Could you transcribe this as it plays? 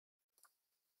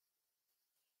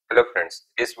Hello friends,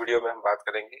 इस video में हम बात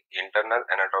करेंगे इंटरनल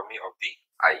एनाटॉमी ऑफ द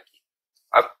आई की।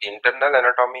 अब इंटरनल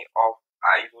एनाटॉमी ऑफ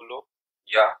आई बोलो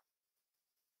या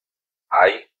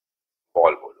आई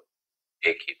बॉल बोलो,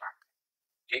 एक ही बात है।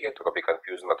 ठीक है, तो कभी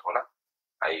कंफ्यूज मत होना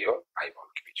आई और आई बॉल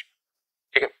के बीच में।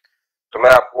 ठीक है, तो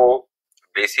मैं आपको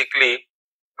बेसिकली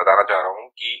बताना चाह रहा हूं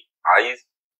कि आई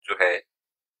जो है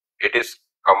it is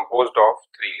composed of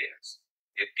 3 layers.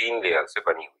 ये 3 लेयर से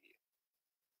बनी हुई है।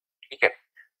 ठीक है,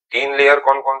 3 लेयर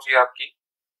कौन कौन सी है आपकी?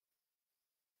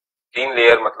 3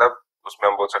 लेयर मतलब उसमें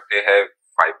हम बोल सकते हैं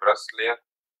फाइब्रस लेयर।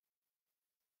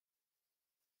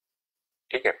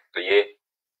 ठीक है, तो ये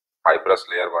फाइब्रस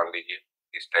लेयर मान लीजिए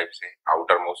इस टाइप से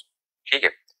आउटर मोस्ट। ठीक है,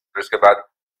 फिर उसके बाद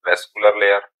वेस्कुलर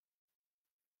लेयर,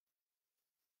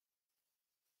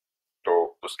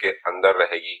 तो उसके अंदर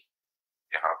रहेगी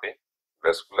यहाँ पे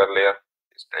वेस्कुलर लेयर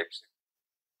इस टाइप से।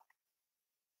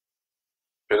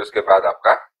 फिर उसके बाद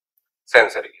आपका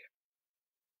सेंसरी लेयर,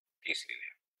 तीसरी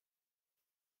लेयर,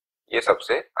 ये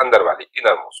सबसे अंदर वाली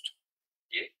इनर मोस्ट,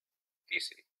 ये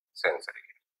तीसरी सेंसरी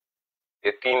लेयर।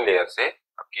 ये 3 लेयर से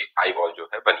आपकी आई बॉल जो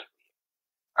है बनी हुई है।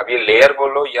 अब ये लेयर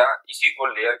बोलो या इसी को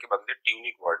लेयर के बदले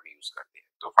ट्यूनिक वर्ड भी यूज करते हैं,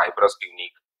 तो फाइब्रस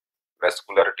ट्यूनिक,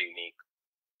 वेस्कुलर ट्यूनिक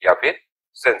या फिर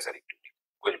सेंसरी ट्यूनिक,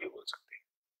 कुछ भी बोल सकते हैं,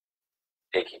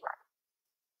 एक ही बात।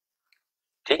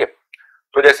 ठीक है,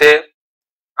 तो जैसे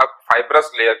अब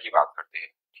फाइब्रस लेयर की बात करते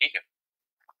हैं। ठीक है,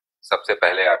 सबसे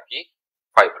पहले आपकी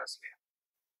फाइब्रस लेयर।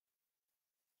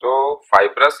 तो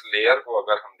फाइब्रस लेयर को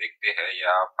अगर हम देखते हैं,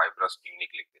 या फाइब्रस ट्यूनिक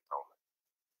लिख देता हूं मैं।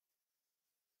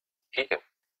 ठीक है,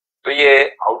 तो ये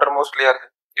आउटर मोस्ट लेयर है,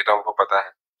 ये तो हमको पता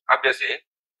है। अब जैसे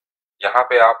यहाँ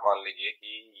पे आप मान लीजिए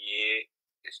कि ये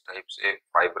इस टाइप से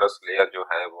फाइब्रस लेयर जो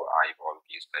है वो आई बॉल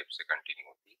की इस टाइप से कंटिन्यू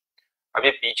होती है। अब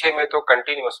ये पीछे में तो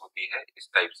कंटिन्यूअस होती है इस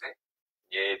टाइप से,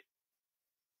 ये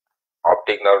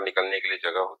ऑप्टिक नर्व निकलने के लिए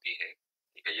जगह होती है।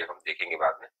 ठीक है, ये हम देखेंगे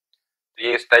बाद में। तो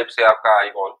ये इस टाइप से आपका आई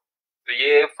बॉल, तो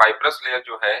ये फाइब्रस लेयर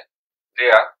जो है they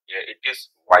are it is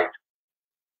white.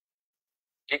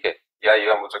 ठीक है, या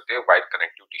ये हम बोल सकते हैं वाइट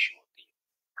कनेक्टिव टिश्यू होती है।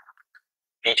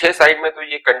 पीछे साइड में तो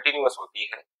ये कंटिन्यूअस होती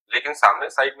है, लेकिन सामने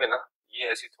साइड में ना ये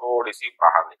ऐसी थोड़ी सी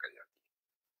बाहर निकल जाती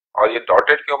है। और ये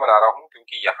डॉटेड क्यों बना रहा हूं,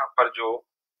 क्योंकि यहाँ पर जो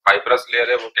फाइब्रस लेयर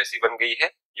है वो कैसी बन गई है,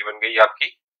 ये बन गई आपकी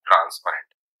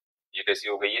ट्रांसपेरेंट। ये कैसी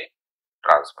हो गई है?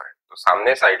 ट्रांसपेरेंट। तो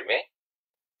सामने साइड में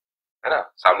है ना,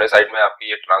 सामने साइड में आपकी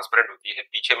ये ट्रांसपेरेंट होती है,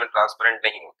 पीछे में ट्रांसपेरेंट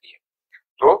नहीं होती है।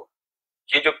 तो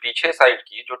ये जो पीछे साइड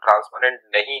की जो ट्रांसपेरेंट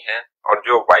नहीं है और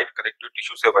जो व्हाइट कनेक्टिव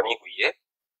टिश्यू से बनी हुई है,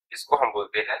 इसको हम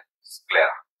बोलते हैं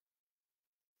स्क्लेरा।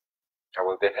 क्या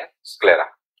बोलते हैं? स्क्लेरा।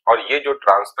 और ये जो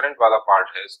ट्रांसपेरेंट वाला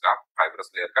पार्ट है इसका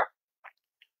फाइब्रस लेयर का,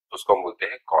 उसको हम बोलते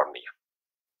हैं कॉर्निया।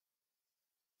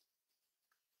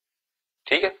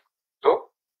 ठीक है, तो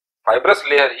फाइब्रस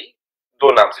लेयर ही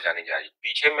दो नाम से जानी जा रही है।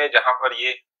 पीछे में जहां पर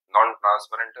ये नॉन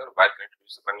ट्रांसपेरेंट और व्हाइट कनेक्टिव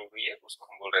से बनी हुई है उसको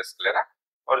हम बोल रहे हैं स्क्लेरा,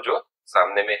 और जो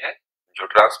सामने में है जो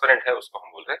ट्रांसपेरेंट है उसको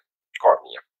हम बोल रहे हैं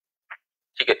कॉर्निया।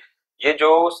 ठीक है, ये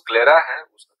जो स्क्लेरा है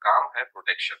उसका काम है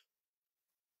प्रोटेक्शन।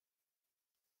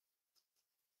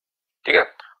 ठीक है,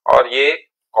 और ये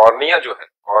कॉर्निया जो है,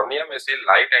 कॉर्निया में से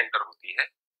लाइट एंटर होती है,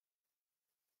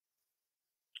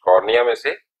 कॉर्निया में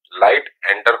से लाइट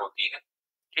एंटर होती है।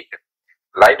 ठीक है,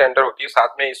 लाइट एंटर होती है,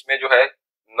 साथ में इसमें जो है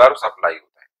नर्व सप्लाई होता है।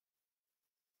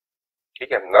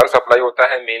 ठीक है, नर्व सप्लाई होता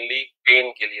है, मेनली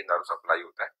पेन के लिए नर्व सप्लाई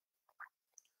होता है,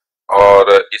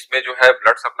 और इसमें जो है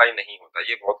ब्लड सप्लाई नहीं होता।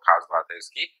 ये बहुत खास बात है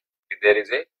इसकी कि there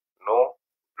is a no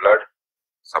blood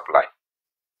supply.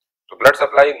 तो ब्लड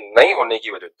सप्लाई नहीं होने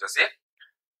की वजह से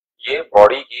ये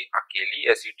बॉडी की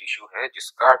अकेली ऐसी टिश्यू है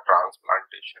जिसका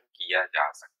ट्रांसप्लांटेशन किया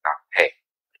जा सकता है।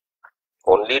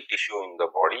 Only tissue in the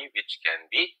body which can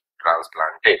be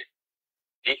transplanted.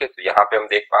 ठीक है, तो यहाँ पे हम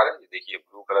देख पा रहे हैं, देखिए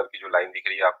ब्लू कलर की जो लाइन दिख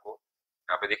रही है आपको,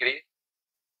 यहाँ पे दिख रही है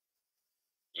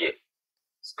ये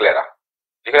स्क्लेरा,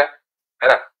 दिख रहा है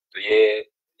ना? तो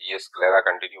ये स्क्लेरा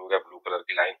कंटिन्यू हो गया, ब्लू कलर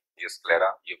की लाइन, ये स्क्लेरा,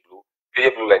 ये ब्लू, फिर ये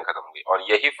ब्लू लाइन खत्म हो गई, और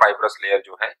यही फाइब्रस लेयर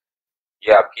जो है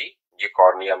ये आपकी ये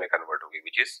कॉर्निया में कन्वर्ट हो गई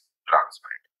विच इज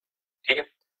ट्रांसपेरेंट। ठीक है,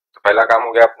 तो पहला काम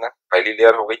हो गया अपना, पहली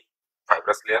लेयर हो गई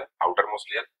fibrous layer, outer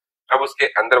most layer. अब उसके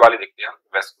अंदर वाली देखते हैं हम,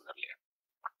 वेस्कुलर लेयर।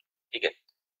 ठीक है,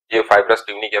 ये फाइब्रस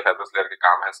ट्यूनिक या फाइब्रस लेयर के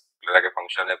काम है, स्क्लेरा के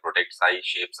फंक्शन है protect Sai,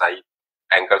 shape Sai,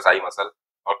 anchor Sai muscle,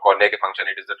 और कॉर्निया के function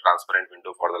it is the transparent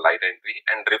window for the light entry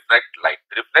and reflect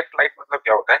light. Reflect light मतलब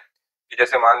क्या होता है कि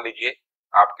जैसे मान लीजिए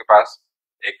आपके पास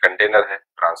एक कंटेनर है,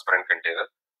 ट्रांसपेरेंट कंटेनर,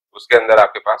 उसके अंदर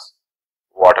आपके पास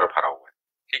वाटर भरा हुआ है।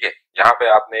 ठीक है, यहाँ पे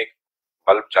आपने एक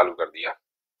बल्ब चालू कर दिया।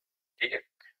 ठीक है,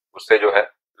 उससे जो है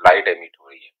लाइट एमिट हो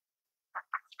रही है।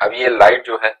 अब ये लाइट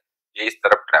जो है ये इस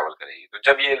तरफ ट्रेवल करेगी, तो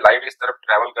जब ये लाइट इस तरफ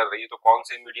ट्रेवल कर रही है तो कौन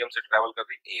से मीडियम से ट्रेवल कर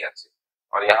रही है? एयर से।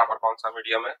 और यहाँ पर कौन सा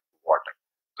मीडियम है? वाटर।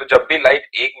 तो जब भी लाइट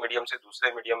एक मीडियम से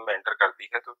दूसरे मीडियम में एंटर करती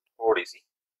है तो थोड़ी सी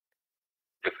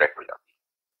रिफ्लेक्ट हो जाती है,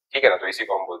 ठीक है ना, तो इसी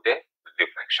को हम बोलते हैं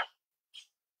रिफ्लेक्शन।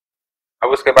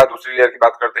 अब उसके बाद दूसरी लेयर की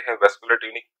बात करते हैं, वेस्कुलर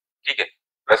ट्यूनिंग। ठीक है,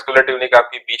 वेस्कुलर ट्यूनिंग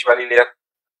आपकी बीच वाली लेयर,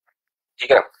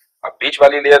 ठीक है ना। अब बीच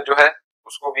वाली लेयर जो है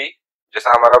उसको भी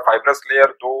जैसा हमारा फाइब्रस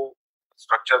लेयर दो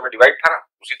स्ट्रक्चर में डिवाइड था ना,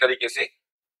 उसी तरीके से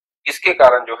इसके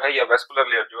कारण जो है या वेस्कुलर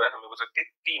लेयर जो है हमें हो सकती है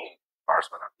तीन पार्ट्स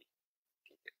बनाती है।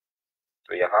 ठीक है,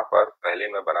 तो यहाँ पर पहले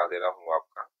मैं बना दे रहा हूं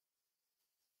आपका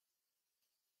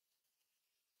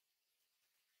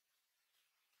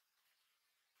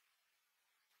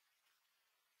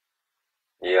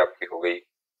ये आपकी हो गई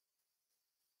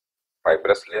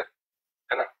फाइब्रस लेयर,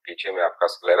 है ना, पीछे में आपका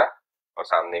स्क्लेरा और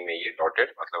सामने में ये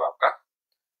डॉटेड मतलब आपका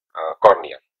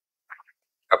कॉर्निया।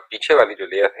 अब पीछे वाली जो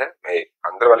लेयर है, मैं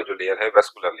अंदर वाली जो लेयर है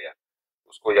वेस्कुलर लेयर,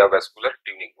 उसको या वेस्कुलर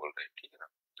ट्यूनिंग बोल रहे हैं, ठीक है ना।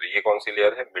 तो ये कौन सी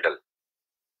लेयर है, मिडल,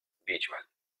 बीच वाली,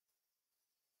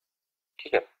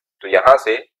 ठीक है। तो यहां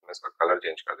से मैं इसका कलर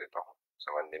चेंज कर देता हूँ,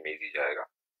 समझने में इजी जाएगा,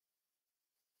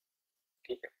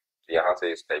 ठीक है। तो यहाँ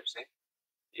से इस टाइप से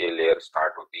ये लेयर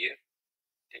स्टार्ट होती है,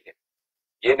 ठीक है।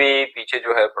 ये भी पीछे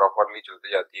जो है प्रॉपरली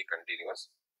चलती जाती है कंटिन्यूअस,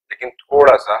 लेकिन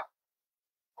थोड़ा सा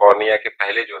कॉर्निया के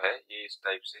पहले जो है ये इस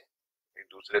टाइप से एक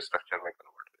दूसरे स्ट्रक्चर में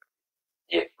कन्वर्ट हो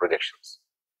जाती है, ये प्रोजेक्शंस,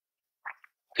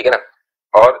 ठीक है ना।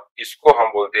 और इसको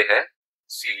हम बोलते हैं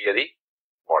सीलियरी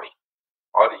बॉडी।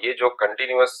 और ये जो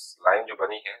कंटिन्यूअस लाइन जो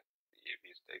बनी है ये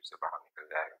भी इस टाइप से बाहर निकल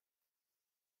जाएगा,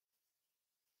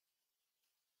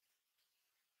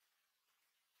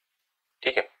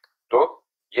 ठीक है। तो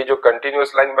ये जो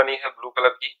कंटिन्यूअस लाइन बनी है ब्लू कलर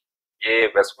की, ये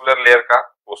वेस्कुलर लेयर का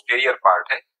पोस्टीरियर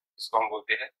पार्ट है, इसको हम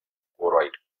बोलते हैं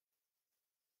कोरॉइड,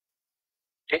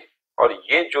 ठीक। और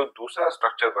ये जो दूसरा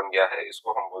स्ट्रक्चर बन गया है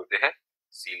इसको हम बोलते हैं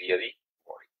सीलियरी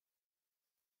बॉडी,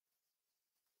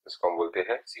 इसको हम बोलते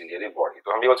हैं सीलियरी बॉडी।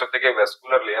 तो हम ये बोल सकते हैं कि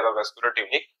वेस्कुलर लेयर और vascular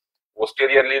tunic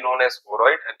posteriorly known as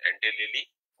choroid and anteriorly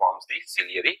forms the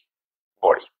ciliary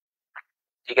body,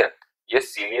 ठीक है। ये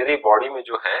सीलियरी बॉडी में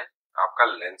जो है आपका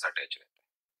लेंस अटैच रहता है,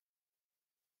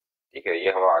 ठीक है,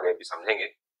 ये हम आगे भी समझेंगे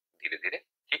धीरे धीरे,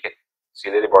 ठीक है।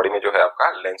 सीलियरी बॉडी में जो है आपका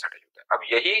लेंस अटैच होता है। अब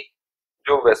यही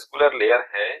जो वेस्कुलर लेयर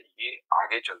है ये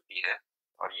आगे चलती है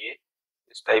और ये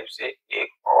इस टाइप से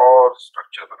एक और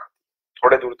स्ट्रक्चर बनाती है,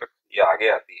 थोड़े दूर तक ये आगे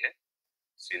आती है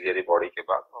सीलियरी बॉडी के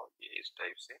बाद, और ये इस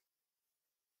टाइप से,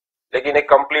 लेकिन ये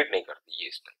कंप्लीट नहीं करती, ये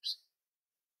इस टाइप से,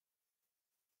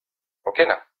 ओके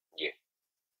ना। ये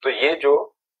तो ये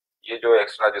जो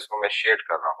एक्स्ट्रा जिसको मैं शेड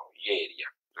कर रहा हूँ ये एरिया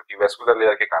जो कि वेस्कुलर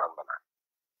लेयर के कारण बना है,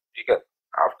 ठीक है,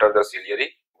 आफ्टर द सीलियरी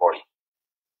बॉडी,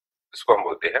 इसको हम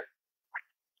बोलते हैं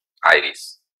आइरिस,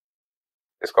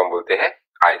 इसको हम बोलते हैं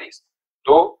आइरिस।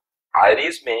 तो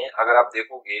आइरिस में अगर आप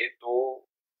देखोगे तो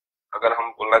अगर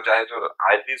हम बोलना चाहे तो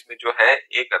आइरिस में जो है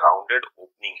एक राउंडेड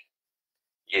ओपनिंग है,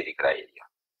 ये दिख रहा है एरिया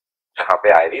जहां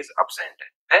पे आइरिस अब्सेंट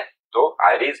है? तो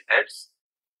आइरिस हेड्स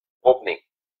ओपनिंग,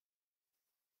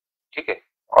 ठीक है।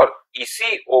 और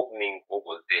इसी ओपनिंग को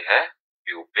बोलते हैं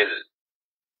प्यूपिल,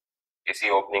 इसी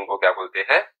ओपनिंग को क्या बोलते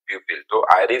हैं, प्यूपिल। तो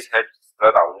iris heads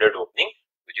the rounded opening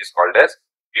which is called as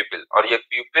प्यूपिल, और ये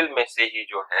प्यूपिल में से ही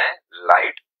जो है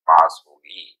लाइट पास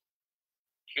होगी,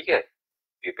 ठीक है,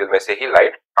 प्यूपिल में से ही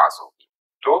लाइट पास होगी।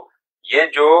 तो ये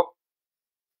जो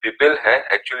प्यूपिल है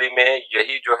एक्चुअली में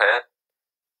यही जो है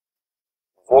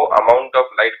वो अमाउंट ऑफ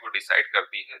लाइट को डिसाइड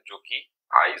करती है जो कि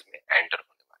आईज में एंटर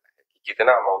होने वाला है, कि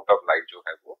कितना अमाउंट ऑफ लाइट जो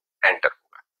है वो एंटर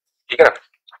होगा, ठीक है ना।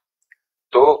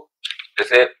 तो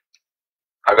जैसे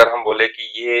अगर हम बोले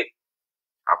कि ये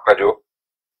आपका जो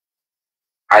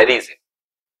आइरिस है,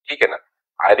 ठीक है ना,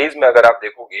 आइरिस में अगर आप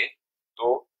देखोगे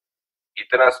तो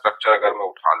इतना स्ट्रक्चर अगर मैं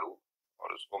उठा लूं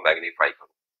और उसको मैग्नीफाई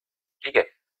करूं, ठीक है,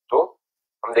 तो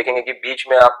हम देखेंगे कि बीच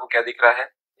में आपको क्या दिख रहा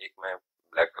है, एक मैं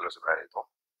ब्लैक कलर से बना देता हूं,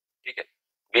 ठीक है।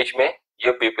 बीच में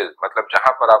ये पीपल मतलब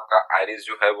जहां पर आपका आइरिस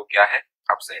जो है वो क्या है,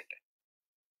 एब्सेंट है,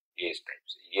 ये इस टाइप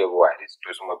से, ये वो आइरिस जो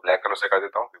इसको मैं ब्लैक कलर से कर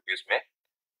देता हूं क्योंकि इसमें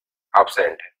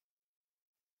एब्सेंट है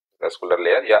वेस्कुलर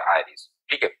लेयर या आइरिस,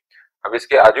 ठीक है। अब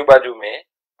इसके आजू बाजू में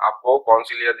आपको कौन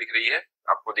सी लेयर दिख रही है,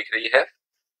 आपको दिख रही है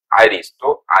आइरिस।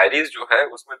 तो आइरिस जो है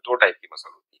उसमें दो टाइप की मसल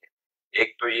होती है,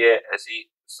 एक तो ये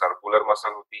ऐसी सर्कुलर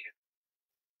मसल होती है,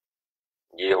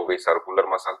 ये हो गई सर्कुलर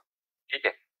मसल, ठीक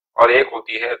है, और एक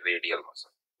होती है रेडियल मसल,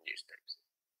 ये इस टाइप से,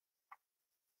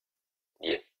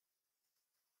 ये,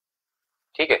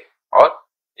 ठीक है। और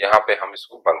यहाँ पे हम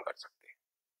इसको बंद कर सकते हैं,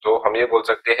 तो हम ये बोल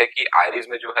सकते हैं कि आइरिस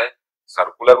में जो है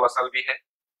सर्कुलर मसल भी है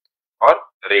और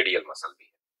रेडियल मसल भी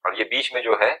है, और ये बीच में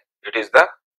जो है इट इज द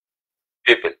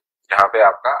पिपिल, जहां पे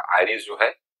आपका आइरिस जो है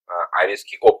आइरिस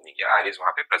की ओपनिंग है, आइरिस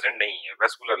वहां पे प्रेजेंट नहीं है,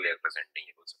 वेस्कुलर लेयर प्रेजेंट नहीं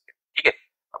है बोल सकते हैं, ठीक है।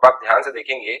 अब आप ध्यान से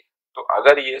देखेंगे तो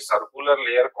अगर ये सर्कुलर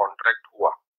लेयर कॉन्ट्रैक्ट हुआ,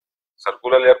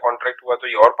 सर्कुलर लेयर कॉन्ट्रैक्ट हुआ तो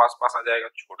ये और पास पास आ जाएगा,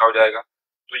 छोटा हो जाएगा।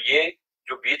 तो ये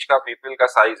जो बीच का पीपल का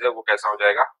साइज है वो कैसा हो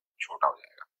जाएगा, छोटा हो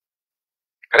जाएगा।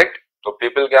 करेक्ट। तो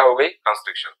पीपल क्या हो गई,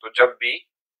 कंस्ट्रिक्शन। तो जब भी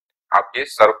आपके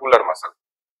सर्कुलर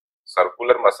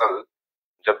मसल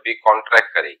जब भी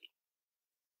कॉन्ट्रैक्ट करेगी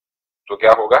तो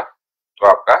क्या होगा, तो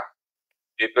आपका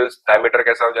पीपल डायमीटर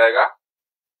कैसा हो जाएगा,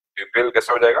 पीपल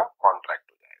कैसा हो जाएगा, कॉन्ट्रैक्ट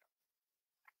हो जाएगा।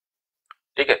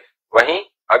 ठीक है। वहीं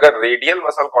अगर रेडियल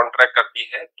मसल कॉन्ट्रैक्ट करती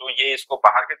है तो ये इसको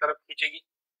बाहर की तरफ खींचेगी,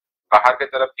 बाहर की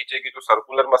तरफ खींचेगी तो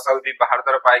सर्कुलर मसल भी बाहर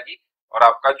तरफ आएगी और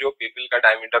आपका जो पीपल का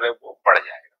डायमीटर है वो बढ़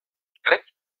जाएगा। करेक्ट।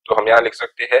 तो हम यहाँ लिख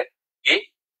सकते हैं कि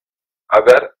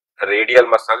अगर रेडियल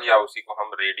मसल, या उसी को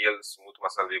हम रेडियल स्मूथ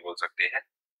मसल भी बोल सकते हैं,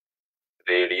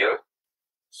 radial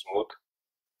smooth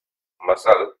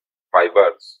muscle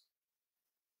fibres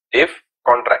if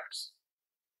contracts,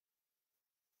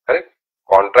 correct,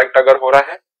 contract अगर हो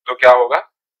रहा है तो क्या होगा,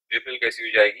 पीपल कैसी हो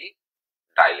जाएगी,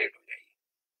 डायलेट हो जाएगी,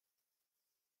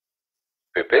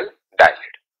 पीपल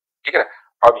डायलेट। ठीक है ना।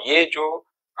 अब ये जो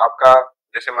आपका,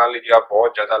 जैसे मान लीजिए आप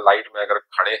बहुत ज्यादा लाइट में अगर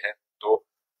खड़े हैं तो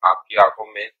आपकी आंखों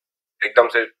में एकदम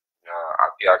से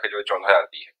आपकी आंखें जो है चौंधा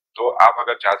जाती है। तो आप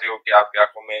अगर चाहते हो कि आपकी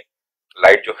आंखों में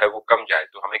लाइट जो है वो कम जाए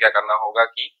तो हमें क्या करना होगा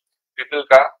कि पीपल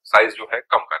का साइज जो है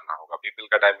कम करना होगा, पीपल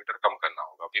का डायमीटर कम करना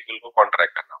होगा, पीपल को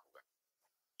कॉन्ट्रैक्ट करना होगा।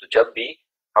 तो जब भी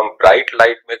हम ब्राइट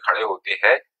लाइट में खड़े होते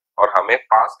हैं और हमें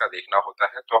पास का देखना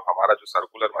होता है तो हमारा जो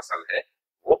सर्कुलर मसल है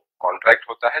वो कॉन्ट्रैक्ट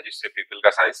होता है, जिससे पीपल का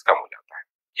साइज कम हो जाता है।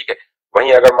 ठीक है।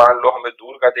 वहीं अगर मान लो हमें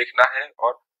दूर का देखना है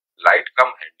और लाइट कम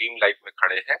है, डीम लाइट में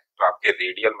खड़े हैं, तो आपके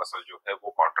रेडियल मसल जो है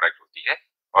वो कॉन्ट्रैक्ट होती है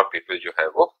और पीपल जो है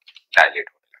वो डायलेट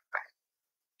होने लगता है।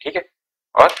 ठीक है।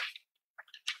 और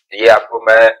ये आपको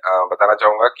मैं बताना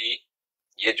चाहूंगा कि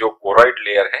ये जो कोरॉइड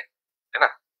लेयर है ना,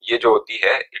 ये जो होती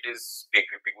है इट इज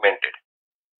पिगमेंटेड,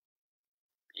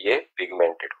 ये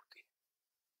पिगमेंटेड होती है।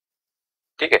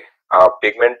 ठीक है।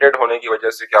 पिगमेंटेड होने की वजह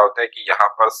से क्या होता है कि यहाँ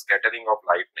पर स्कैटरिंग ऑफ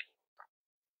लाइट नहीं होता।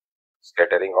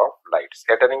 Scattering of light,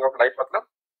 scattering of light मतलब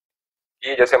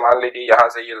ये जैसे मान लीजिए यहाँ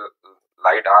से ये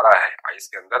लाइट आ रहा है आइस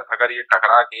के अंदर, अगर ये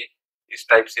टकरा के इस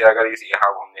टाइप से अगर इस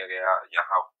यहाँ घूमने गया,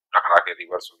 यहाँ टकरा के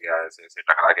रिवर्स हो गया, ऐसे ऐसे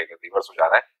टकरा के रिवर्स हो जा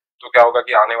रहा है, तो क्या होगा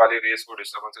कि आने वाली रेस को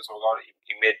डिस्टर्बेंसेस होगा और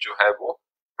इमेज जो है वो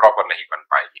प्रॉपर नहीं बन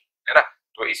पाएगी, है ना।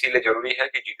 तो इसीलिए जरूरी है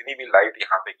कि जितनी भी लाइट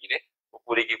यहाँ पे गिरे वो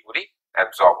पूरी की पूरी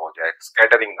एब्जॉर्ब हो जाए,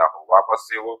 स्कैटरिंग ना हो, वापस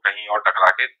से वो कहीं और टकरा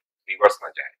के रिवर्स ना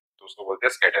जाए, तो उसको बोलते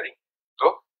हैं स्कैटरिंग। तो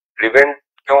प्रिवेंट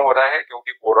क्यों हो रहा है,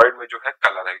 क्योंकि कोरॉइड में जो है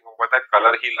कलर है, क्योंकि पता है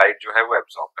कलर ही लाइट जो है वो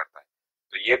एब्जॉर्ब करता है।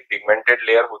 तो ये पिगमेंटेड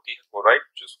लेयर होती है कोरॉइड,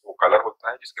 जिसको कलर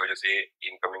होता है, जिसकी वजह से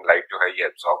इनकमिंग लाइट जो है ये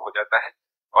एब्जॉर्ब हो जाता है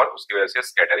और उसकी वजह से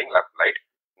स्कैटरिंग लाइट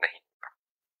नहीं होता।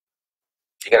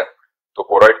 ठीक है ना। तो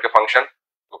कोरॉइड के फंक्शन,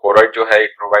 तो कोरॉइड जो है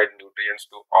it provide nutrients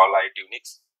to all I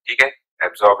tunics. ठीक है।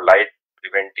 Absorb light,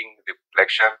 preventing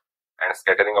reflection and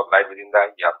scattering of light with in the,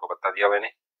 ये आपको बता दिया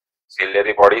मैंने।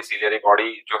 सिलियरी बॉडी, सिलियरी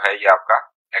बॉडी जो है ये आपका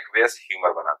एक्वेस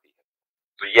ह्यूमर बनाती है।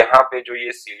 तो यहाँ पे जो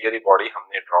ये सिलियरी बॉडी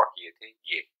हमने ड्रॉ किए थे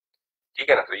ये, ठीक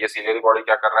है ना, तो ये सिलियरी बॉडी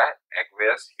क्या कर रहा है,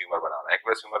 एक्वेस ह्यूमर बना रहा है।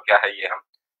 एक्वेस ह्यूमर क्या है ये हम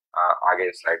आगे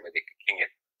स्लाइड में देखेंगे।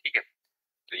 ठीक है।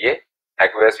 तो ये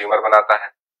एक्वेस ह्यूमर बनाता है।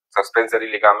 Suspensory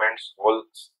ligaments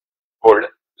hold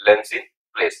lens in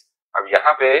place. अब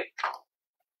यहाँ पे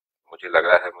मुझे लग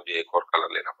रहा है मुझे एक और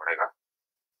कलर लेना पड़ेगा।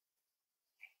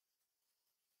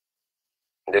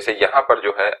 जैसे यहाँ पर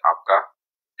जो है आपका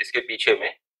इसके पीछे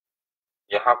में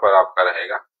यहाँ पर आपका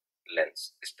रहेगा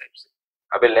लेंस इस टाइप से।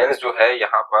 अबे लेंस जो है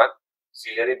यहाँ पर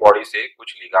सिलियरी बॉडी से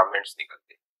कुछ लिगामेंट्स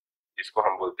निकलते हैं जिसको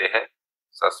हम बोलते हैं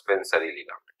सस्पेंसरी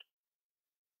लिगामेंट।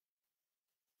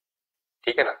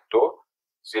 ठीक है ना। तो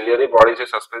सिलियरी बॉडी से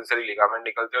सस्पेंसरी लिगामेंट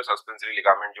निकलते हैं और सस्पेंसरी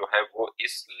लिगामेंट जो है वो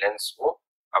इस लेंस को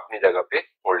अपनी जगह पे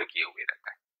होल्ड किए हुए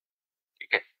रहता है।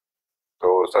 ठीक है।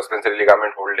 तो suspensory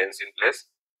ligament hold lens in place.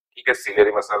 ठीक है।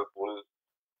 Ciliary muscle pull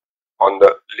on the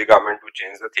ligament to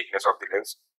change the thickness of the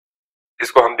lens.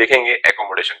 इसको हम देखेंगे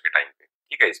एकोमोडेशन के टाइम पे।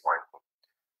 ठीक है, इस पॉइंट को।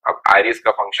 अब आइरिस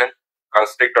का फंक्शन,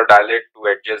 कंस्ट्रिक्ट और dilate to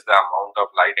adjust the amount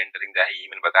of light entering the आई। ये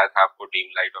मैंने बताया था आपको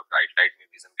डीम लाइट और ब्राइट लाइट में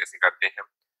विजन कैसे करते हैं।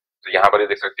 तो यहाँ पर ये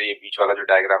देख सकते हैं, ये बीच वाला जो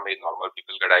डायग्राम है नॉर्मल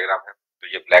पीपल का डायग्राम है। तो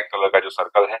ये ब्लैक कलर का जो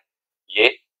सर्कल है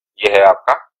ये है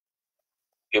आपका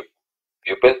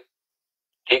प्यूपिल।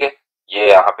 ठीक है। ये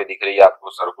यहाँ पे दिख रही है आपको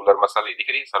सर्कुलर मसल, ये दिख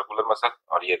रही है सर्कुलर मसल,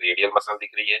 और ये रेडियल मसल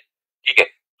दिख रही है। ठीक है।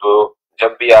 तो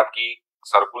जब भी आपकी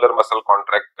सर्कुलर मसल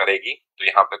कॉन्ट्रैक्ट करेगी तो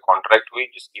यहाँ पे कॉन्ट्रैक्ट हुई,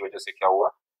 जिसकी वजह से क्या हुआ,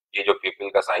 ये जो पीपल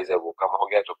का साइज है वो कम हो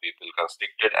गया, तो पीपल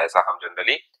कंस्ट्रिक्टेड। ऐसा हम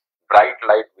जनरली ब्राइट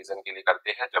लाइट विजन के लिए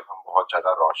करते हैं जब हम बहुत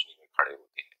ज्यादा रोशनी में खड़े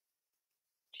होते हैं।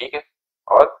 ठीक है।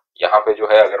 और यहाँ पे जो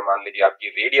है अगर मान लीजिए आपकी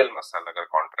रेडियल मसल अगर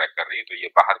कॉन्ट्रैक्ट कर रही है तो ये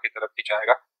बाहर की तरफ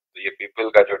खिंचाएगा, तो ये पीपल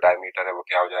का जो डायमीटर है वो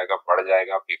क्या हो जाएगा, बढ़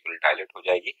जाएगा, पीपल डायलेट हो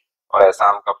जाएगी और ऐसा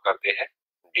हम कब करते हैं?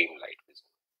 डीम लाइट विजन,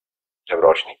 जब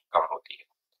रोशनी कम होती है।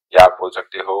 या आप बोल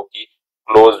सकते हो कि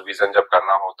क्लोज विजन जब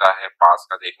करना होता है, पास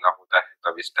का देखना होता है,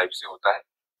 तब इस टाइप से होता है,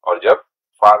 और जब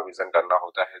फार विजन करना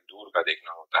होता है, दूर का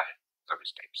देखना होता है, तब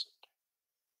इस टाइप से होता है।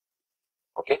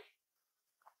 ओके,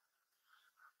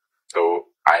 तो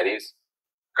iris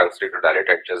considered to dilate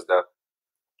adjust the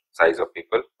size of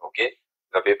pupil. Okay,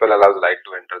 the pupil allows light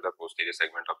to enter the posterior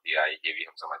segment of the eye. ये भी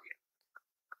हम समझ गए,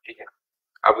 ठीक है।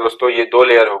 अब दोस्तों ये दो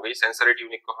लेयर हो गई। सेंसरी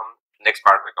ट्यूनिंग को हम नेक्स्ट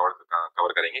पार्ट में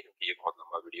कवर करेंगे, क्योंकि ये बहुत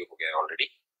लंबा वीडियो हो गया है ऑलरेडी,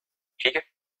 ठीक है।